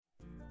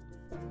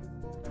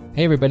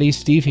Hey everybody,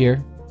 Steve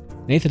here.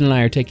 Nathan and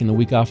I are taking the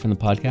week off from the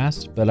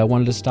podcast, but I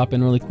wanted to stop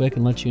in really quick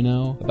and let you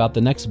know about the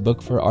next book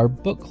for our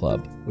book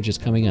club, which is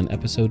coming on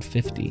episode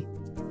 50.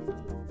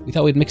 We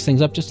thought we'd mix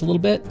things up just a little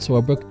bit, so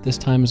our book this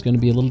time is going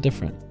to be a little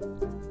different.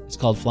 It's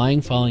called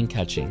Flying, Falling,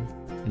 Catching,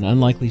 An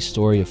Unlikely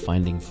Story of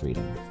Finding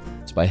Freedom.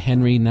 It's by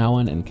Henry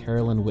Nouwen and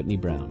Carolyn Whitney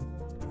Brown.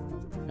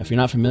 If you're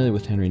not familiar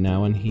with Henry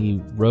Nouwen,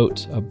 he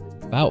wrote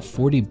about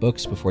 40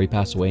 books before he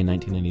passed away in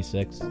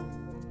 1996.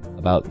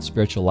 About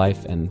spiritual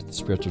life and the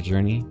spiritual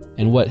journey.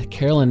 And what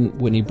Carolyn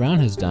Whitney Brown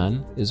has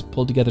done is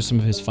pulled together some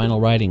of his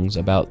final writings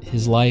about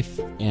his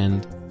life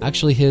and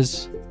actually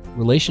his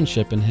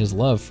relationship and his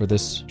love for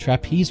this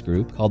trapeze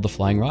group called the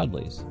Flying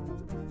Rodleys.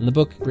 And the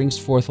book brings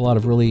forth a lot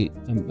of really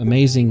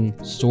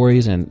amazing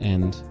stories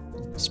and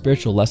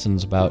spiritual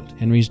lessons about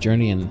Henry's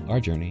journey and our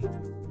journey.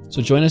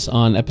 So join us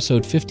on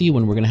episode 50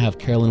 when we're going to have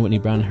Carolyn Whitney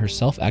Brown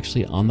herself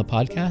actually on the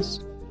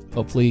podcast.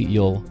 Hopefully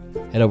you'll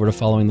head over to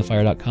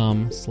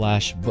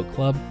followingthefire.com/book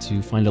club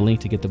to find a link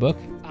to get the book,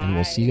 and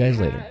we'll see you guys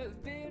later.